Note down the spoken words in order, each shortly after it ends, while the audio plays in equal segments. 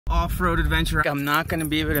off-road adventure. I'm not gonna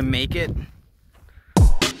be able to make it.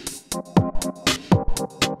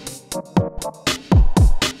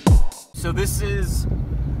 So this is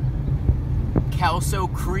Kelso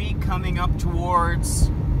Creek coming up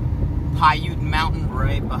towards Piute Mountain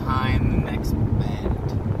right behind the next bend.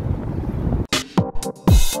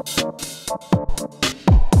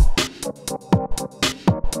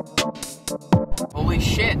 Holy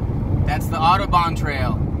shit, that's the Audubon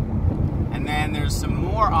Trail. And then there's some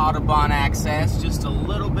more Audubon access just a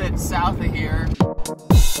little bit south of here.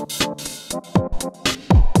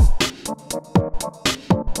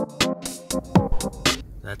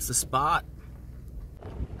 That's the spot.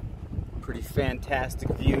 Pretty fantastic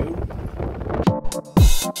view.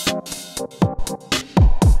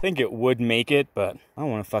 I think it would make it, but I don't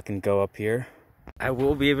want to fucking go up here. I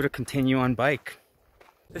will be able to continue on bike.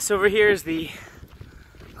 This over here is the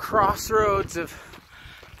crossroads of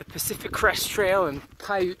the Pacific Crest Trail and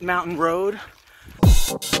Piute Mountain Road.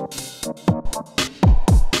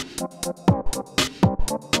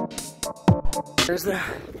 There's the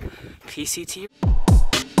PCT.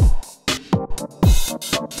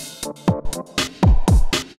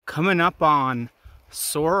 Coming up on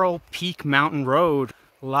Sorrel Peak Mountain Road,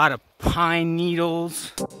 a lot of pine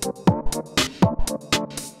needles.